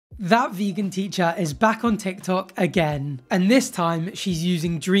That vegan teacher is back on TikTok again, and this time she's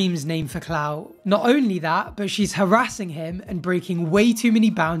using Dream's name for clout. Not only that, but she's harassing him and breaking way too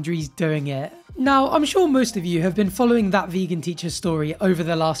many boundaries doing it. Now, I'm sure most of you have been following that vegan teacher's story over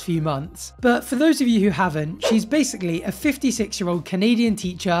the last few months, but for those of you who haven't, she's basically a 56-year-old Canadian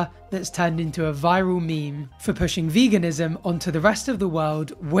teacher that's turned into a viral meme for pushing veganism onto the rest of the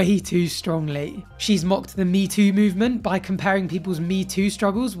world way too strongly. She's mocked the Me Too movement by comparing people's Me Too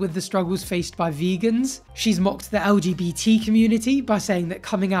struggles with the struggles faced by vegans. She's mocked the LGBT community by saying that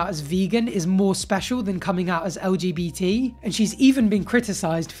coming out as vegan is more special than coming out as LGBT, and she's even been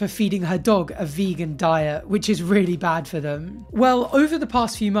criticised for feeding her dog a vegan diet, which is really bad for them. Well, over the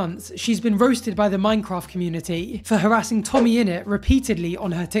past few months, she's been roasted by the Minecraft community for harassing TommyInnit repeatedly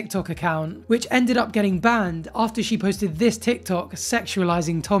on her TikTok account, which ended up getting banned after she posted this TikTok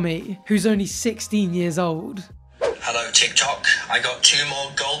sexualizing Tommy, who's only 16 years old. Hello TikTok, I got 2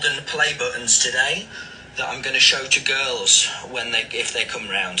 more golden play buttons today that I'm going to show to girls if they come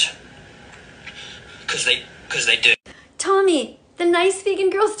round. Because they do. Tommy, the nice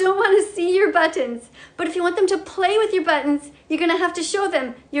vegan girls don't want to see your buttons, but if you want them to play with your buttons, you're going to have to show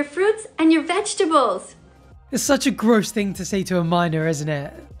them your fruits and your vegetables. It's such a gross thing to say to a minor, isn't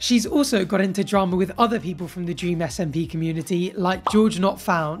it? She's also got into drama with other people from the Dream SMP community, like George Not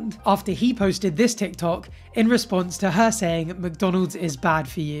Found, after he posted this TikTok in response to her saying McDonald's is bad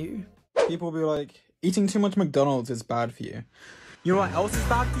for you. People will be like, eating too much McDonald's is bad for you. You know what else is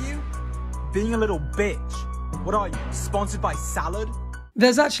bad for you? Being a little bitch. What are you, sponsored by salad?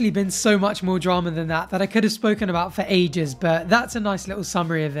 There's actually been so much more drama than that I could have spoken about for ages, but that's a nice little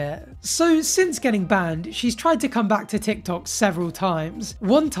summary of it. So since getting banned, she's tried to come back to TikTok several times.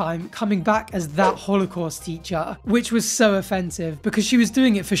 One time coming back as that Holocaust teacher, which was so offensive because she was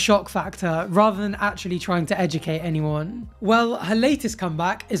doing it for shock factor rather than actually trying to educate anyone. Well, her latest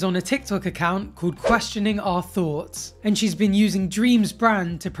comeback is on a TikTok account called Questioning Our Thoughts, and she's been using Dream's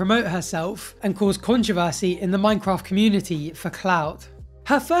brand to promote herself and cause controversy in the Minecraft community for clout.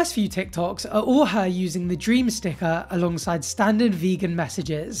 Her first few TikToks are all her using the Dream sticker alongside standard vegan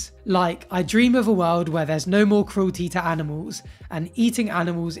messages, like I dream of a world where there's no more cruelty to animals, and eating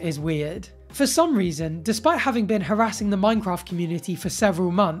animals is weird. For some reason, despite having been harassing the Minecraft community for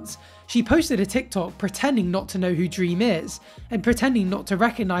several months, she posted a TikTok pretending not to know who Dream is, and pretending not to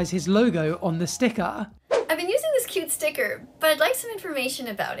recognise his logo on the sticker. I've been using this cute sticker, but I'd like some information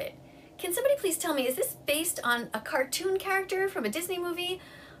about it. Can somebody please tell me, is this based on a cartoon character from a Disney movie?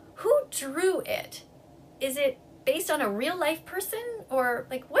 Who drew it? Is it based on a real life person? Or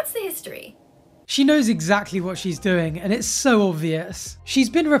like, what's the history? She knows exactly what she's doing, and it's so obvious. She's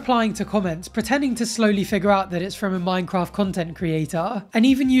been replying to comments, pretending to slowly figure out that it's from a Minecraft content creator, and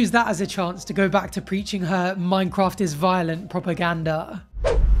even use that as a chance to go back to preaching her Minecraft is violent propaganda.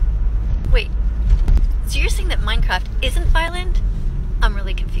 Wait, so you're saying that Minecraft isn't violent? I'm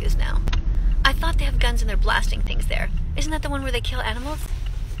really confused now. I thought they have guns and they're blasting things there. Isn't that the one where they kill animals?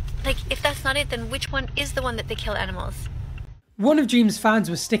 Like, if that's not it, then which one is the one that they kill animals? One of Dream's fans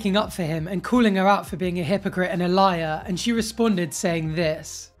was sticking up for him and calling her out for being a hypocrite and a liar, and she responded saying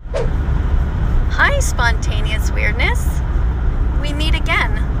this. Hi, spontaneous weirdness. We meet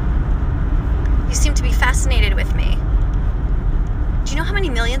again. You seem to be fascinated with me. Do you know how many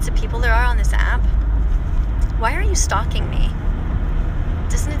millions of people there are on this app? Why are you stalking me?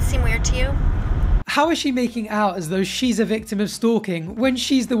 Doesn't it seem weird to you? How is she making out as though she's a victim of stalking when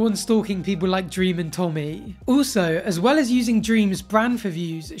she's the one stalking people like Dream and Tommy? Also, as well as using Dream's brand for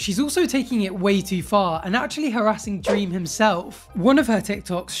views, she's also taking it way too far and actually harassing Dream himself. One of her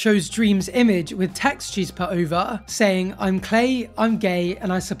TikToks shows Dream's image with text she's put over saying, I'm Clay, I'm gay,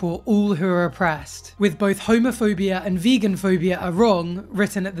 and I support all who are oppressed, with both homophobia and vegan phobia are wrong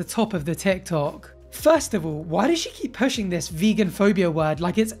written at the top of the TikTok. First of all, why does she keep pushing this vegan phobia word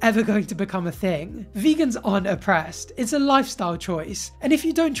like it's ever going to become a thing? Vegans aren't oppressed, it's a lifestyle choice, and if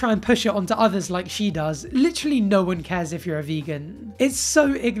you don't try and push it onto others like she does, literally no one cares if you're a vegan. It's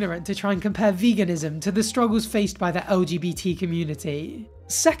so ignorant to try and compare veganism to the struggles faced by the LGBT community.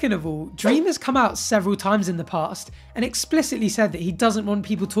 Second of all, Dream has come out several times in the past and explicitly said that he doesn't want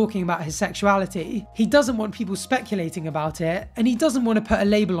people talking about his sexuality, he doesn't want people speculating about it, and he doesn't want to put a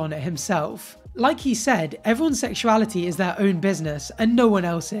label on it himself. Like he said, everyone's sexuality is their own business and no one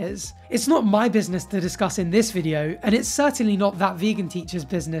else's. It's not my business to discuss in this video, and it's certainly not that vegan teacher's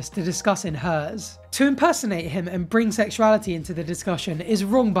business to discuss in hers. To impersonate him and bring sexuality into the discussion is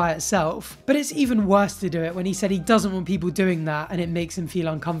wrong by itself, but it's even worse to do it when he said he doesn't want people doing that and it makes him feel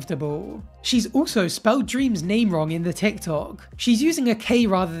uncomfortable. She's also spelled Dream's name wrong in the TikTok. She's using a K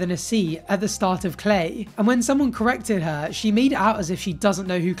rather than a C at the start of Clay, and when someone corrected her, she made it out as if she doesn't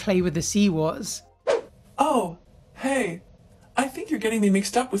know who Clay with the C was. Oh, hey, I think you're getting me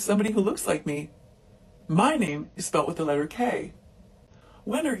mixed up with somebody who looks like me. My name is spelled with the letter K.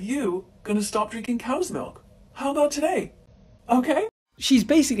 When are you gonna stop drinking cow's milk? How about today? Okay? She's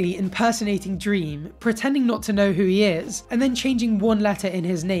basically impersonating Dream, pretending not to know who he is, and then changing one letter in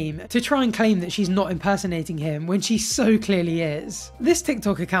his name to try and claim that she's not impersonating him when she so clearly is. This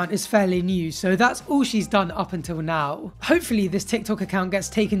TikTok account is fairly new, so that's all she's done up until now. Hopefully this TikTok account gets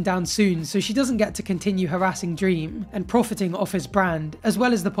taken down soon so she doesn't get to continue harassing Dream and profiting off his brand, as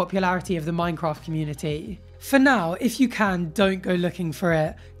well as the popularity of the Minecraft community. For now, if you can, don't go looking for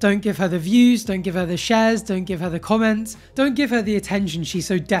it. Don't give her the views, don't give her the shares, don't give her the comments, don't give her the attention she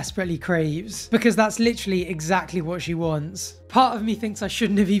so desperately craves, because that's literally exactly what she wants. Part of me thinks I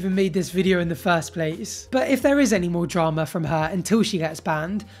shouldn't have even made this video in the first place. But if there is any more drama from her until she gets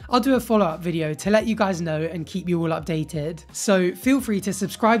banned, I'll do a follow-up video to let you guys know and keep you all updated. So feel free to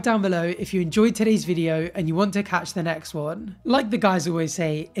subscribe down below if you enjoyed today's video and you want to catch the next one. Like the guys always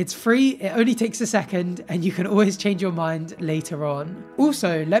say, it's free, it only takes a second, and you can always change your mind later on.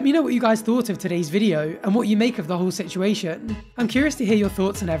 Also, let me know what you guys thought of today's video and what you make of the whole situation. I'm curious to hear your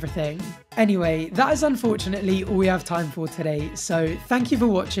thoughts and everything. Anyway, that is unfortunately all we have time for today, so thank you for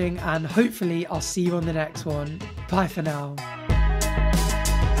watching and hopefully I'll see you on the next one. Bye for now.